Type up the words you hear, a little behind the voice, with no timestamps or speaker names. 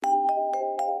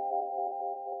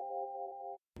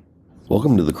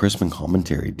Welcome to the Chrisman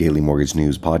Commentary Daily Mortgage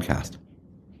News Podcast.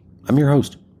 I'm your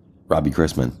host, Robbie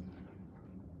Chrisman.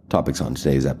 Topics on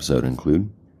today's episode include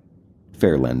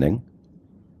fair lending,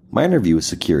 my interview with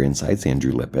Secure Insight's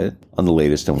Andrew Liput on the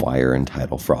latest in wire and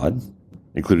title fraud,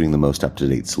 including the most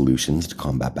up-to-date solutions to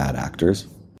combat bad actors,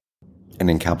 and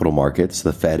in capital markets,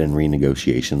 the Fed and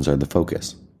renegotiations are the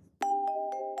focus.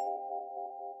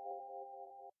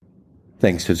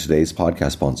 Thanks to today's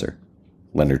podcast sponsor,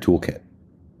 Lender Toolkit.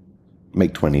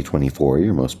 Make 2024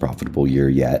 your most profitable year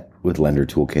yet with Lender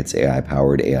Toolkit's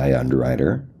AI-powered AI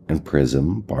Underwriter and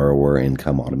Prism borrower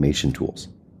income automation tools.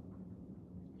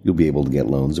 You'll be able to get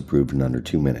loans approved in under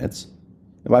 2 minutes,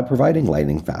 and by providing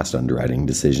lightning-fast underwriting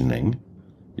decisioning,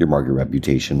 your market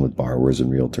reputation with borrowers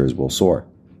and realtors will soar,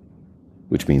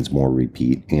 which means more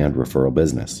repeat and referral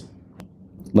business.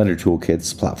 Lender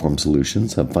Toolkit's platform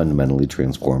solutions have fundamentally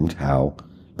transformed how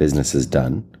business is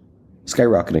done,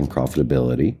 skyrocketing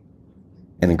profitability,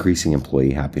 and increasing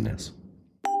employee happiness.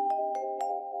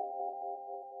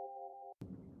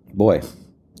 Boy,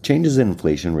 changes in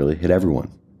inflation really hit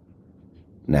everyone.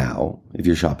 Now, if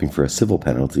you're shopping for a civil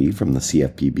penalty from the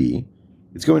CFPB,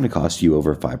 it's going to cost you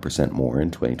over 5% more in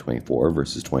 2024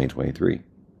 versus 2023.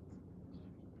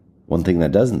 One thing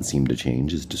that doesn't seem to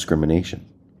change is discrimination,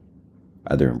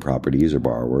 either in properties or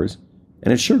borrowers,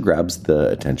 and it sure grabs the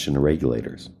attention of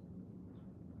regulators.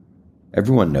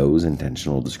 Everyone knows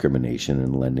intentional discrimination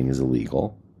in lending is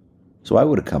illegal, so why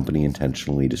would a company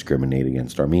intentionally discriminate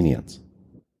against Armenians?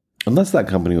 Unless that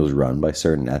company was run by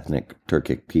certain ethnic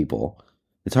Turkic people,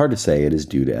 it's hard to say it is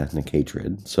due to ethnic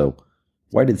hatred, so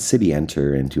why did Citi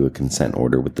enter into a consent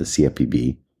order with the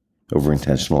CFPB over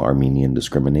intentional Armenian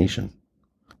discrimination?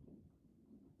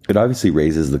 It obviously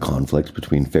raises the conflict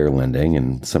between fair lending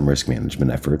and some risk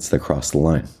management efforts that cross the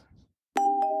line.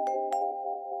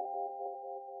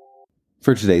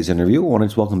 For today's interview, I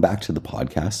wanted to welcome back to the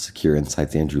podcast Secure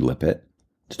Insight's Andrew Liput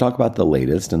to talk about the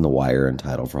latest in the wire and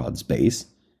title fraud space,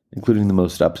 including the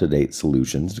most up-to-date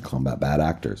solutions to combat bad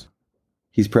actors.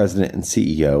 He's president and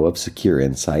CEO of Secure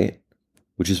Insight,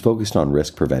 which is focused on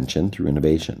risk prevention through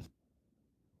innovation.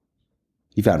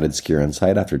 He founded Secure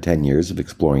Insight after 10 years of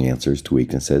exploring answers to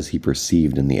weaknesses he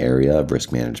perceived in the area of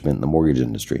risk management in the mortgage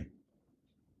industry.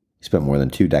 He spent more than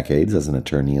 2 decades as an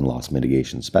attorney and loss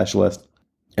mitigation specialist,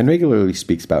 and regularly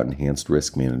speaks about enhanced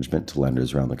risk management to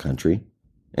lenders around the country,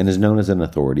 and is known as an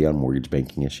authority on mortgage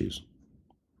banking issues.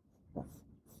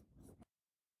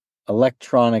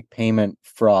 Electronic payment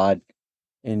fraud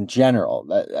in general,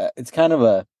 it's kind of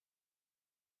a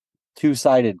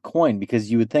two-sided coin,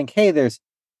 because you would think, hey, there's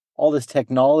all this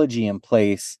technology in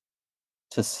place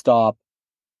to stop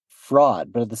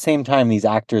fraud, but at the same time, these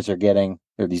bad actors are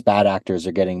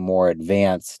getting more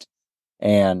advanced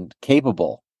and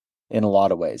capable in a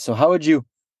lot of ways. So how would you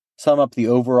sum up the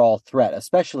overall threat,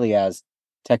 especially as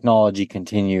technology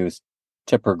continues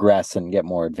to progress and get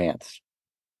more advanced?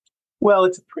 Well,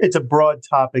 it's a broad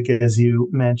topic, as you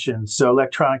mentioned. So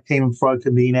electronic payment fraud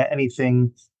could mean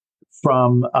anything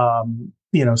from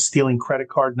stealing credit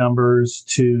card numbers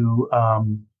to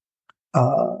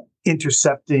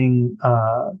intercepting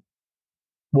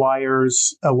wire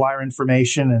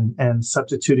information and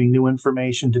substituting new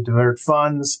information to divert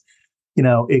funds.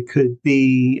 It could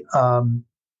be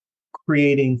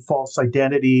creating false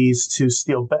identities to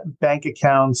steal bank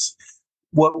accounts.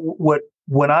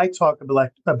 When I talk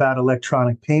about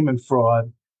electronic payment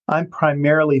fraud, I'm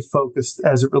primarily focused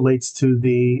as it relates to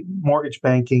the mortgage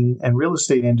banking and real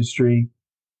estate industry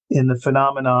in the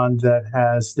phenomenon that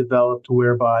has developed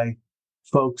whereby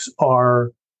folks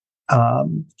are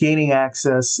gaining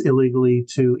access illegally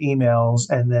to emails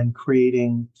and then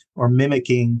creating or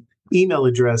mimicking email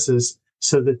addresses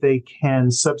so that they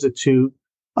can substitute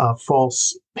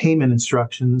false payment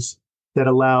instructions that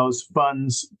allows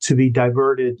funds to be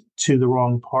diverted to the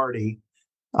wrong party,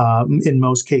 in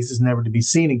most cases never to be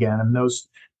seen again. And those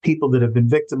people that have been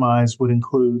victimized would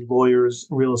include lawyers,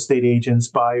 real estate agents,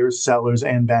 buyers, sellers,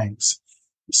 and banks.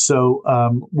 So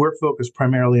we're focused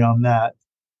primarily on that.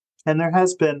 And there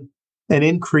has been an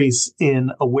increase in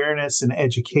awareness and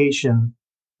education,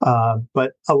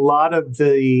 but a lot of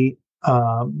the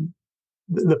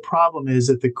problem is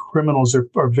that the criminals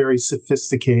are very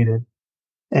sophisticated,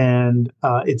 and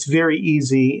it's very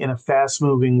easy in a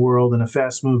fast-moving world, in a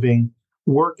fast-moving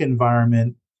work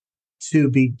environment, to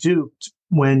be duped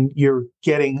when you're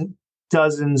getting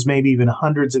dozens, maybe even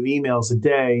hundreds of emails a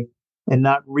day and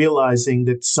not realizing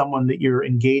that someone that you're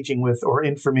engaging with or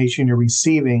information you're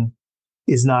receiving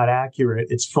is not accurate.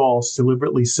 It's false,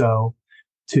 deliberately so,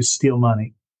 to steal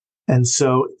money. And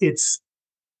so it's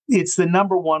the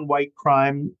number one white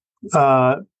crime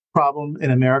problem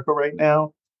in America right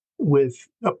now. with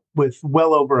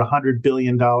well over $100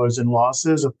 billion in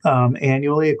losses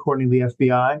annually, according to the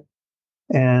FBI.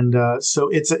 And so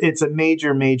it's a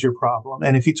major problem.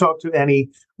 And if you talk to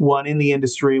anyone in the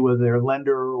industry, whether they're a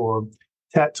lender or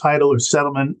title or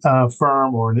settlement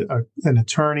firm or an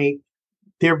attorney,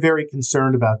 they're very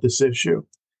concerned about this issue.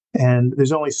 And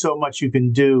there's only so much you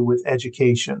can do with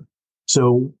education.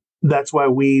 So that's why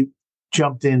we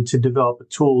jumped in to develop a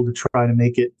tool to try to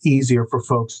make it easier for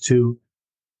folks to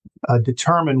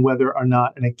determine whether or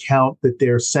not an account that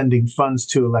they're sending funds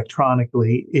to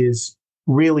electronically is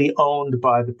really owned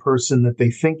by the person that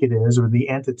they think it is, or the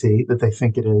entity that they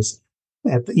think it is,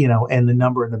 and the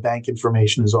number and the bank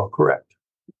information is all correct.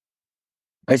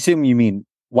 I assume you mean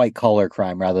white collar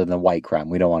crime rather than white crime.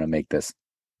 We don't want to make this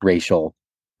racial,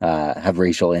 have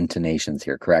racial intonations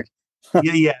here, correct?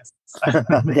 Yes.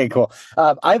 Okay, cool.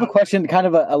 I have a question, kind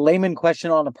of a layman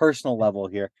question on a personal level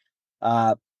here.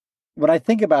 When I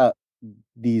think about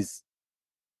these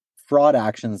fraud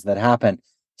actions that happen,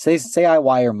 say I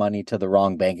wire money to the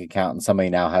wrong bank account and somebody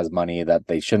now has money that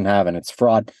they shouldn't have and it's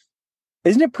fraud.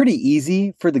 Isn't it pretty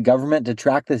easy for the government to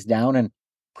track this down and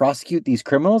prosecute these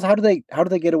criminals? How do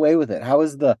they get away with it? How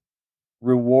is the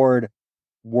reward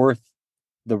worth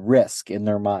the risk in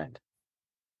their mind?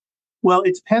 Well,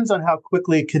 it depends on how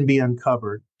quickly it can be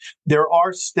uncovered. There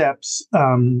are steps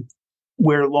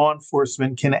where law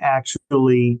enforcement can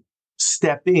actually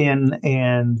step in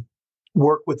and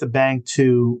work with the bank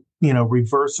to,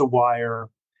 reverse a wire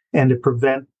and to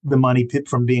prevent the money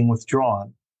from being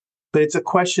withdrawn. But it's a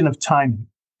question of timing.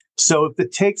 So if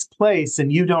it takes place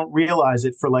and you don't realize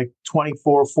it for like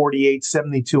 24, 48,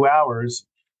 72 hours,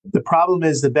 the problem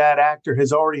is the bad actor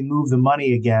has already moved the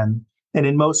money again. And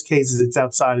in most cases, it's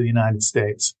outside of the United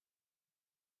States.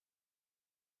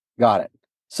 Got it.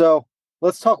 So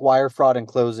let's talk wire fraud and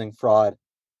closing fraud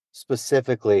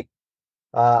specifically.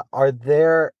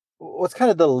 What's kind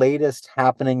of the latest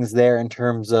happenings there in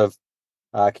terms of,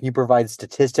 can you provide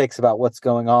statistics about what's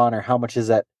going on or how much is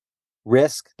at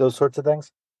risk, those sorts of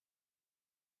things?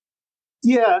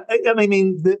 Yeah, I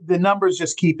mean, the numbers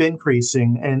just keep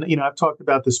increasing. And, I've talked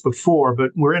about this before,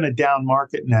 but we're in a down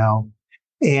market now.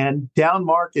 And down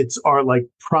markets are like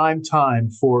prime time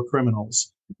for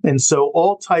criminals. And so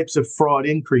all types of fraud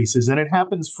increases. And it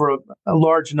happens for a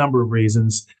large number of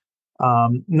reasons,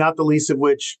 not the least of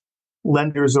which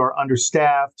lenders are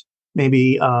understaffed.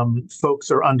 Maybe folks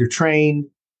are undertrained.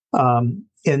 And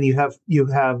you have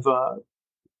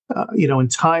in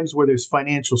times where there's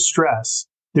financial stress,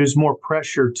 there's more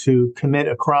pressure to commit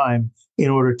a crime in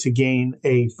order to gain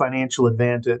a financial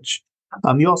advantage.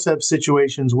 You also have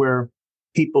situations where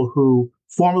people who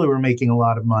formerly were making a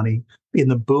lot of money in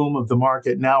the boom of the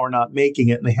market now are not making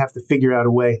it, and they have to figure out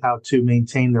a way how to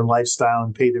maintain their lifestyle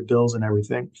and pay their bills and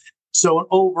everything. So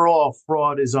overall,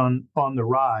 fraud is on the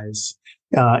rise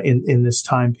in this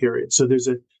time period. So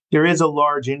there is a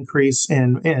large increase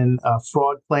in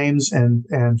fraud claims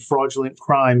and fraudulent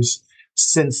crimes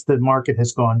since the market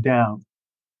has gone down.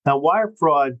 Now, wire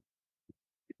fraud,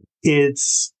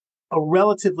 it's a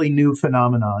relatively new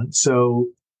phenomenon. So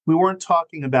we weren't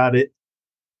talking about it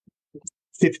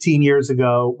 15 years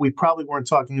ago. We probably weren't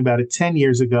talking about it 10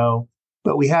 years ago,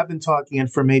 but we have been talking it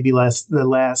for maybe the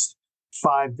last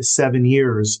 5 to 7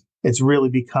 years. It's really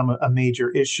become a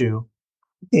major issue.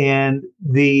 And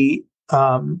the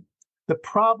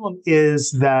problem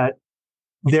is that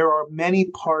there are many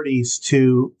parties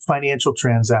to financial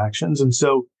transactions. And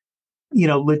so,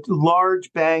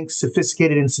 large banks,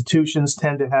 sophisticated institutions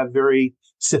tend to have very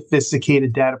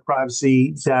sophisticated data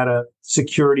privacy, data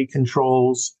security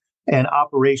controls, and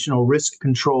operational risk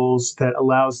controls that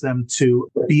allows them to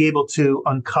be able to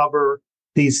uncover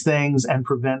these things and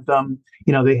prevent them.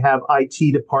 They have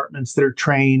IT departments that are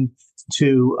trained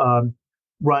to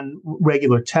run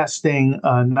regular testing,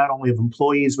 not only of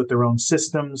employees, but their own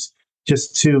systems,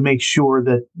 just to make sure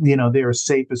that, they're as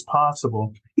safe as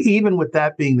possible. Even with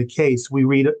that being the case,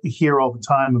 we hear all the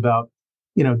time about,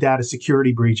 data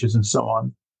security breaches and so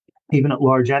on, even at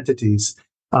large entities.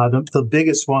 The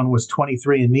biggest one was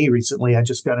 23andMe recently. I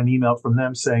just got an email from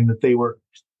them saying that they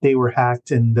were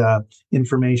hacked and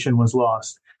information was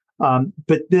lost.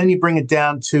 But then you bring it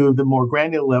down to the more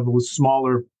granular level with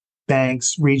smaller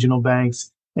banks, regional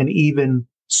banks, and even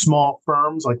small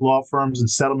firms like law firms and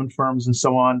settlement firms and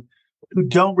so on, who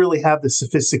don't really have the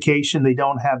sophistication, they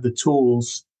don't have the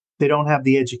tools, they don't have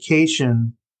the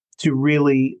education to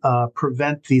really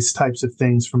prevent these types of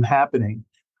things from happening.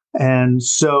 And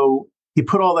so you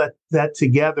put all that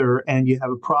together and you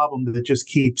have a problem that just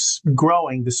keeps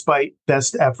growing despite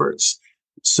best efforts.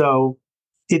 So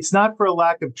it's not for a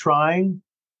lack of trying,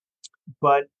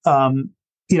 but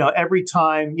every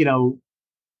time,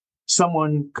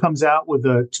 someone comes out with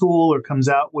a tool or comes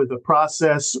out with a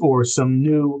process or some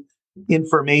new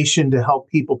information to help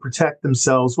people protect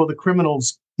themselves, well, the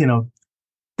criminals,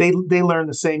 they learn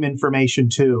the same information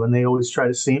too, and they always try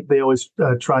to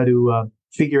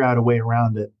figure out a way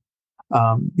around it.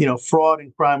 Fraud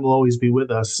and crime will always be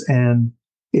with us, and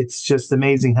it's just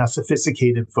amazing how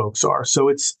sophisticated folks are. So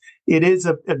it is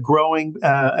a growing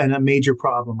and a major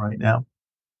problem right now.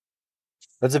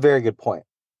 That's a very good point.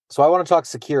 So I want to talk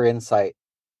secure insight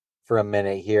for a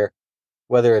minute here,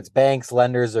 whether it's banks,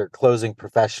 lenders, or closing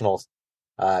professionals.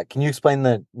 Can you explain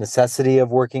the necessity of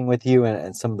working with you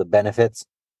and some of the benefits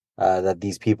that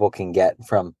these people can get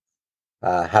from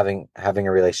having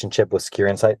a relationship with Secure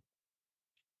Insight?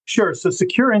 Sure. So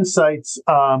Secure Insight's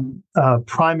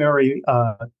primary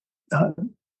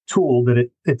tool that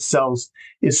it sells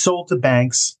is sold to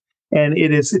banks, and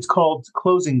it's called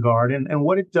Closing Guard. And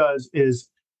what it does is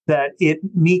that it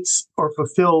meets or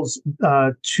fulfills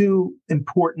two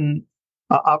important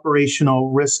operational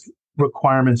risk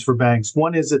requirements for banks.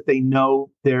 One is that they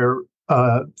know their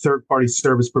third-party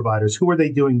service providers. Who are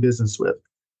they doing business with?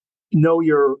 Know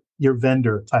your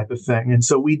vendor type of thing. And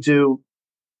so we do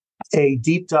a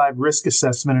deep dive risk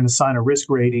assessment and assign a risk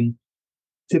rating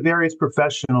to various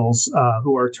professionals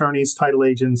who are attorneys, title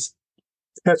agents,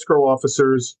 escrow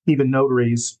officers, even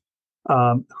notaries,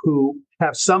 who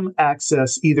have some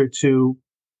access either to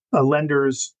a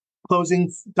lender's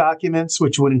closing documents,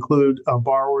 which would include a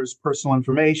borrower's personal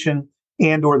information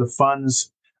and or the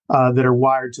funds that are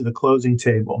wired to the closing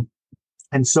table.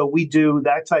 And so we do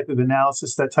that type of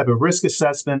analysis, that type of risk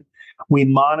assessment. We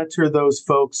monitor those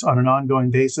folks on an ongoing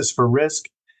basis for risk,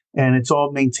 and it's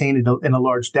all maintained in a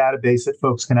large database that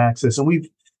folks can access. And we've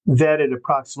vetted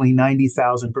approximately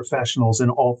 90,000 professionals in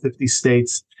all 50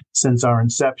 states since our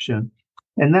inception.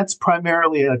 And that's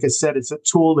primarily, like I said, it's a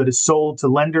tool that is sold to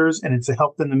lenders, and it's to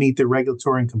help them to meet their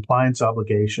regulatory and compliance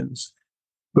obligations.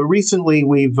 But recently,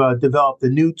 we've developed a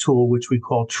new tool, which we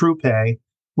call TruePay,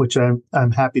 which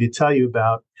I'm happy to tell you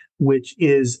about, which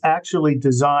is actually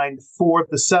designed for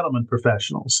the settlement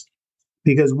professionals.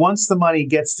 Because once the money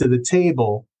gets to the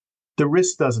table, the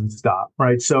risk doesn't stop,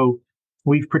 right? So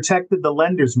we've protected the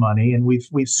lender's money, and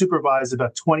we've supervised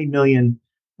about 20 million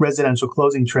residential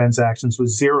closing transactions with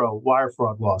zero wire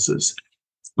fraud losses.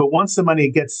 But once the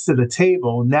money gets to the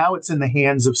table, now it's in the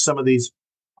hands of some of these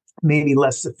maybe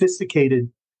less sophisticated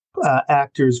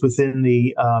actors within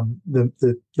the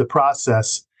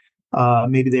process.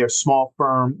 Maybe they're a small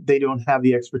firm. They don't have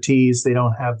the expertise. They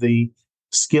don't have the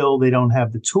skill. They don't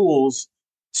have the tools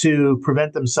to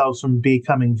prevent themselves from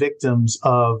becoming victims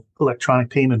of electronic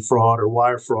payment fraud or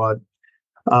wire fraud.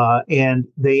 And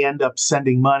they end up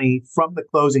sending money from the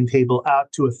closing table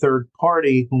out to a third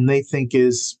party whom they think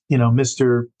is,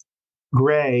 Mr.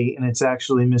 Gray, and it's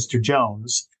actually Mr.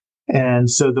 Jones. And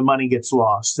so the money gets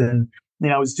lost. And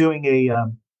I was doing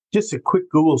just a quick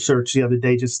Google search the other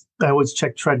day. I always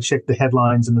try to check the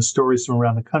headlines and the stories from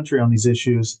around the country on these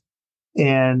issues,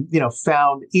 and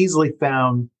easily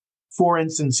found 4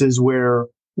 instances where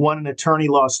one, an attorney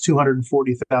lost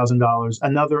 $240,000,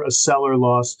 another, a seller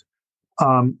lost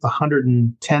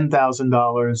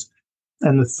 $110,000,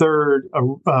 and the third,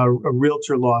 a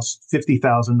realtor lost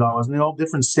 $50,000, and in all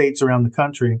different states around the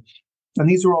country. And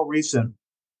these are all recent.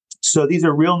 So these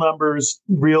are real numbers,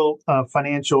 real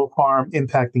financial harm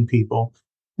impacting people.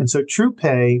 And so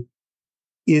TruePay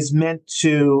is meant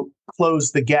to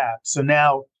close the gap. So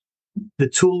now the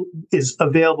tool is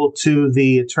available to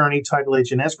the attorney, title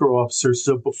agent, escrow officer.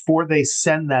 So before they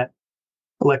send that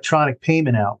electronic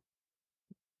payment out,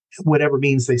 whatever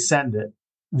means they send it,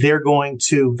 they're going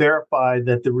to verify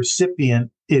that the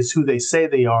recipient is who they say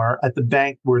they are at the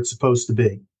bank where it's supposed to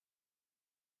be.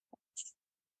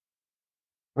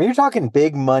 When you're talking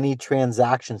big money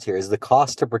transactions here, is the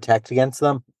cost to protect against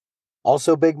them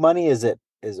also big money? Is it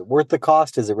worth the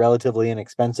cost? Is it relatively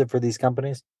inexpensive for these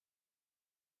companies?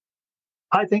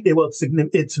 I think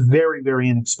it's very, very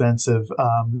inexpensive.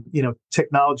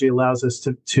 Technology allows us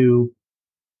to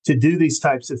do these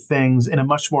types of things in a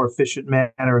much more efficient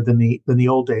manner than the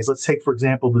old days. Let's take, for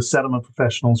example, the settlement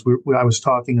professionals I was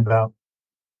talking about.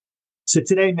 So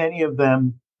today, many of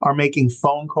them are making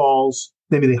phone calls.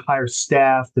 Maybe they hire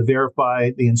staff to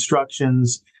verify the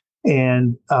instructions,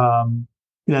 and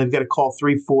they've got to call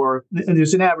 3, 4. And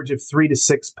there's an average of 3 to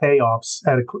 6 payoffs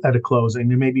at a closing.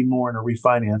 There may be more in a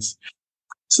refinance.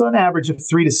 So an average of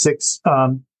 3 to 6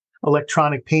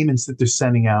 electronic payments that they're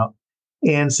sending out.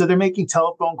 And so they're making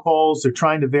telephone calls. They're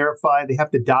trying to verify. They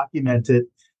have to document it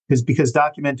because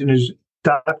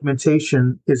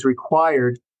documentation is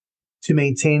required to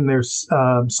maintain their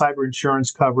cyber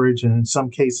insurance coverage, and in some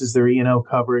cases their E&O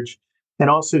coverage, and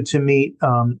also to meet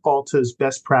Alta's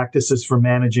best practices for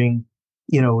managing,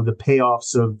 the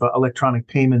payoffs of electronic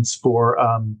payments for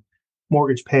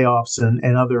mortgage payoffs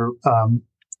and other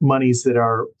monies that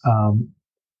are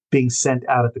being sent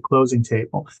out at the closing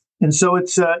table. And so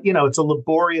it's it's a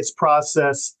laborious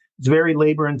process. It's very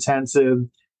labor intensive,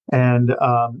 and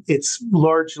it's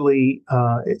largely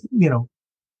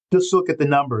just look at the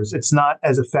numbers. It's not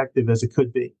as effective as it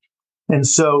could be. And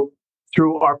so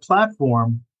through our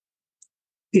platform,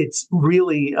 it's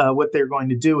really what they're going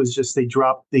to do is just they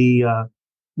drop the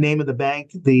name of the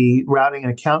bank, the routing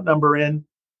and account number in,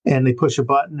 and they push a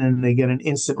button and they get an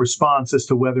instant response as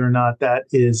to whether or not that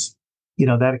is,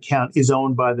 that account is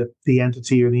owned by the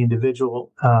entity or the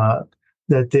individual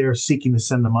that they're seeking to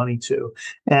send the money to.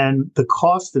 And the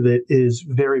cost of it is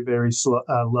very, very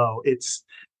low. It's,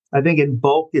 I think in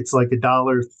bulk, it's like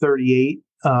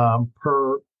 $1.38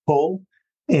 per pull.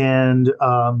 And,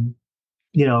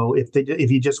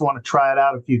 if you just want to try it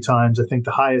out a few times, I think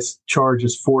the highest charge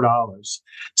is $4.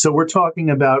 So we're talking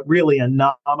about really a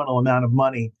nominal amount of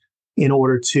money in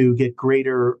order to get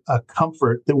greater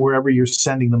comfort that wherever you're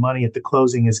sending the money at the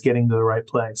closing is getting to the right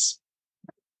place.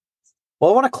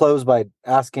 Well, I want to close by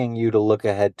asking you to look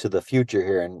ahead to the future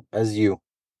here. And as you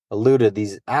alluded,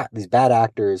 these bad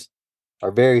actors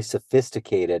are very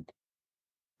sophisticated.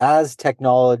 As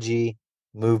technology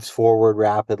moves forward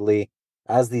rapidly,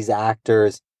 as these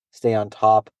actors stay on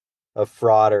top of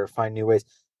fraud or find new ways,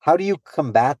 how do you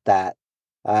combat that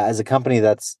as a company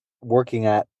that's working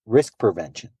at risk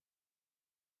prevention?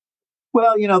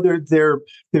 Well,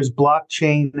 there's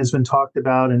blockchain has been talked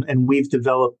about, and we've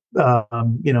developed,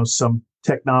 some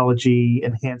technology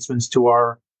enhancements to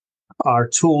our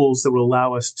tools that will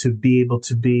allow us to be able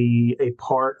to be a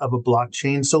part of a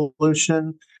blockchain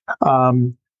solution.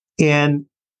 And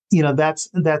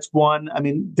that's one. I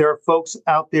mean, there are folks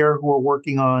out there who are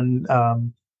working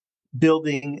on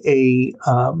building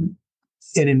an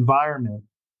environment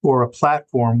or a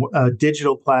platform, a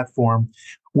digital platform,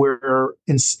 where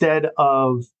instead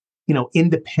of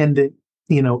independent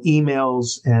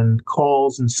emails and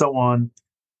calls and so on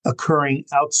occurring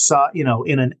outside,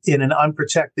 in an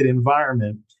unprotected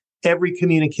environment, every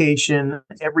communication,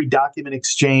 every document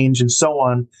exchange, and so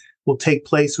on will take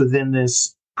place within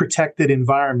this protected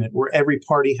environment where every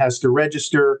party has to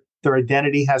register, their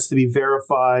identity has to be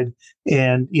verified,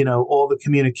 and all the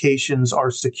communications are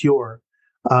secure.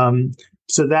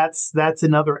 So that's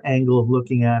another angle of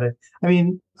looking at it. I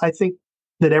mean, I think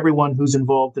that everyone who's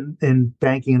involved in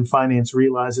banking and finance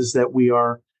realizes that we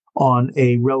are on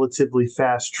a relatively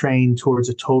fast train towards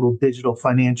a total digital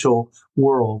financial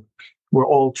world where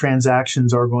all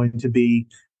transactions are going to be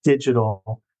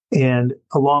digital. And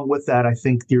along with that, I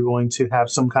think you're going to have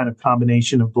some kind of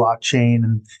combination of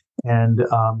blockchain and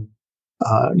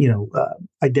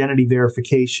identity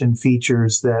verification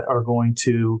features that are going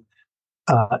to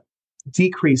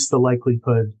decrease the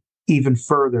likelihood even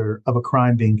further of a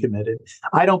crime being committed.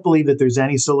 I don't believe that there's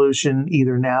any solution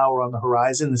either now or on the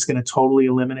horizon that's going to totally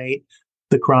eliminate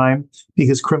the crime,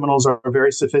 because criminals are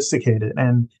very sophisticated.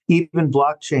 And even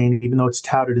blockchain, even though it's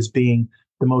touted as being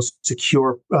the most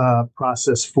secure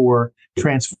process for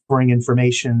transferring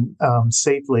information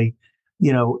safely,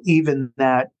 even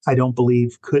that I don't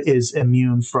believe is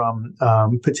immune from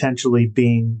potentially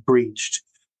being breached.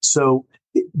 So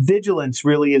vigilance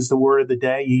really is the word of the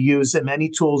day. You use as many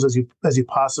tools as you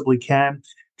possibly can.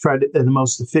 Try the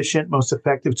most efficient, most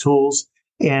effective tools,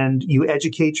 and you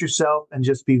educate yourself and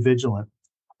just be vigilant.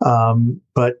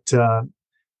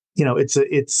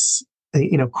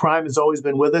 Crime has always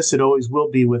been with us. It always will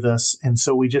be with us, and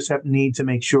so we just need to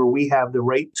make sure we have the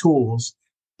right tools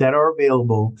that are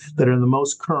available, that are the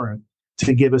most current,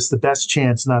 to give us the best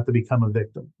chance not to become a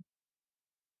victim.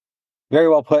 Very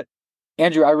well put.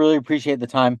 Andrew, I really appreciate the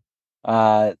time.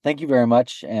 Thank you very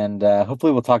much. And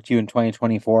hopefully we'll talk to you in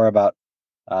 2024 about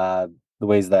the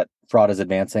ways that fraud is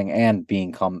advancing and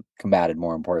being combated,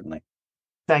 more importantly.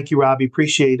 Thank you, Robbie.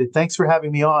 Appreciate it. Thanks for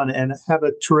having me on, and have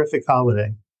a terrific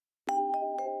holiday.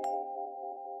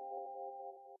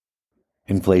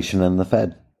 Inflation and the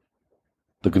Fed.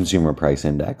 The Consumer Price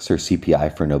Index, or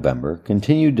CPI, for November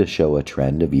continued to show a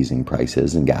trend of easing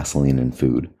prices in gasoline and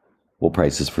food, while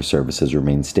prices for services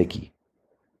remained sticky.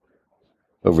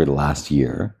 Over the last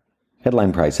year,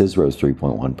 headline prices rose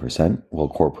 3.1%, while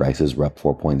core prices were up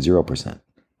 4.0%.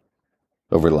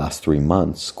 Over the last 3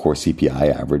 months, core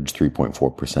CPI averaged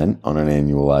 3.4% on an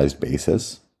annualized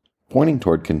basis, pointing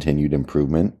toward continued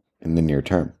improvement in the near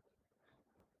term.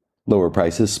 Lower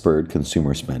prices spurred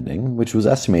consumer spending, which was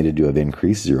estimated to have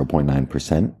increased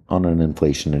 0.9% on an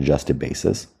inflation-adjusted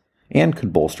basis, and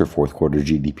could bolster fourth quarter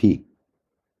GDP.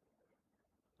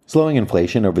 Slowing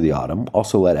inflation over the autumn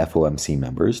also led FOMC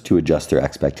members to adjust their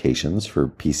expectations for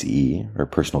PCE, or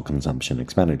personal consumption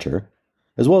expenditure,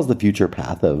 as well as the future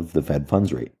path of the Fed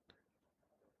funds rate.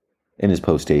 In his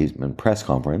post-statement press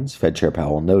conference, Fed Chair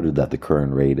Powell noted that the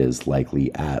current rate is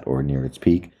likely at or near its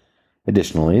peak.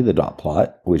 Additionally, the dot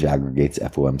plot, which aggregates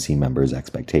FOMC members'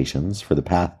 expectations for the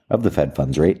path of the Fed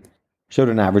funds rate, showed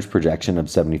an average projection of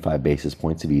 75 basis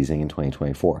points of easing in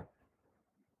 2024.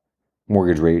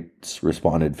 Mortgage rates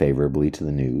responded favorably to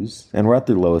the news and were at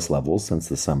their lowest levels since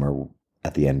the summer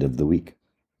at the end of the week.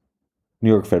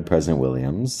 New York Fed President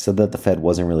Williams said that the Fed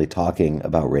wasn't really talking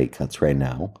about rate cuts right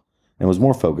now and was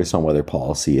more focused on whether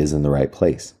policy is in the right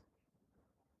place.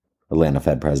 Atlanta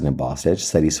Fed President Bostic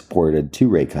said he supported 2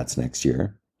 rate cuts next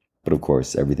year, but of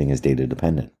course everything is data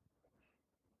dependent.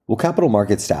 While capital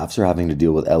market staffs are having to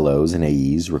deal with LOs and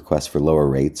AEs' requests for lower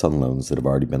rates on loans that have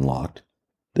already been locked,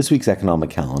 this week's economic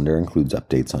calendar includes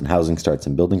updates on housing starts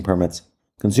and building permits,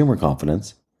 consumer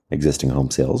confidence, existing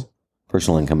home sales,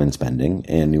 personal income and spending,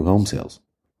 and new home sales.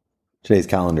 Today's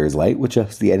calendar is light, with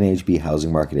just the NAHB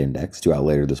Housing Market Index due out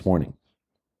later this morning.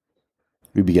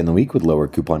 We begin the week with lower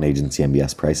coupon agency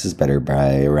MBS prices, better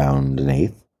by around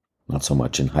 1/8, not so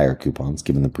much in higher coupons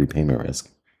given the prepayment risk.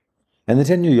 And the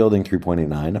 10-year yielding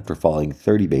 3.89 after falling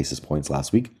 30 basis points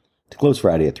last week to close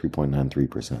Friday at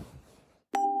 3.93%.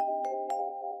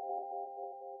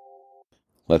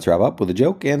 Let's wrap up with a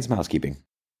joke and some housekeeping.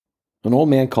 An old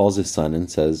man calls his son and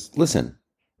says, "Listen,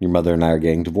 your mother and I are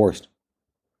getting divorced.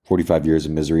 45 years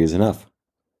of misery is enough."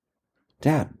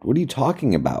 "Dad, what are you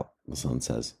talking about?" the son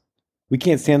says. "We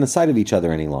can't stand the sight of each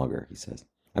other any longer," he says.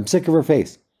 "I'm sick of her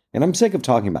face, and I'm sick of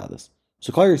talking about this.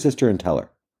 So call your sister and tell her."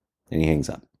 And he hangs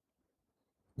up.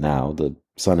 Now the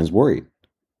son is worried.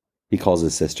 He calls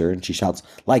his sister and she shouts,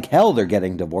 "Like hell they're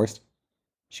getting divorced."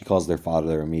 She calls their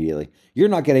father immediately. "You're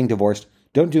not getting divorced.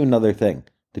 Don't do another thing.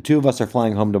 The 2 of us are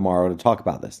flying home tomorrow to talk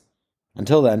about this.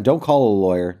 Until then, don't call a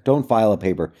lawyer. Don't file a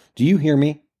paper. Do you hear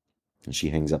me?" And she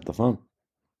hangs up the phone.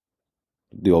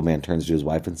 The old man turns to his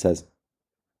wife and says,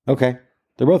 "Okay,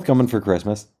 they're both coming for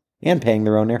Christmas and paying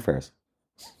their own airfares."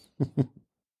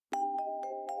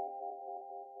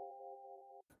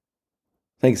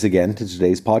 Thanks again to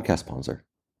today's podcast sponsor,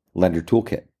 Lender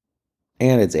Toolkit,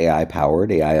 and its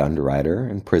AI-powered AI Underwriter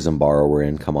and Prism Borrower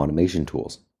Income Automation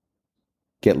tools.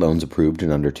 Get loans approved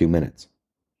in under 2 minutes.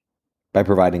 By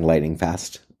providing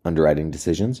lightning-fast underwriting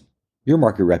decisions, your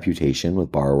market reputation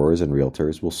with borrowers and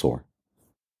realtors will soar.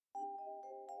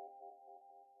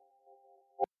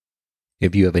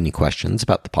 If you have any questions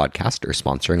about the podcast or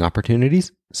sponsoring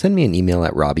opportunities, send me an email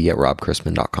at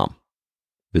robbie@robchrisman.com.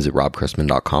 Visit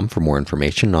robchrisman.com for more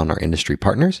information on our industry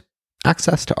partners,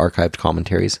 access to archived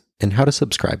commentaries, and how to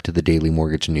subscribe to the daily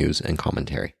mortgage news and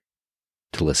commentary.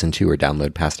 To listen to or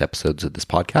download past episodes of this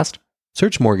podcast,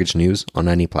 search Mortgage News on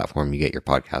any platform you get your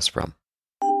podcasts from.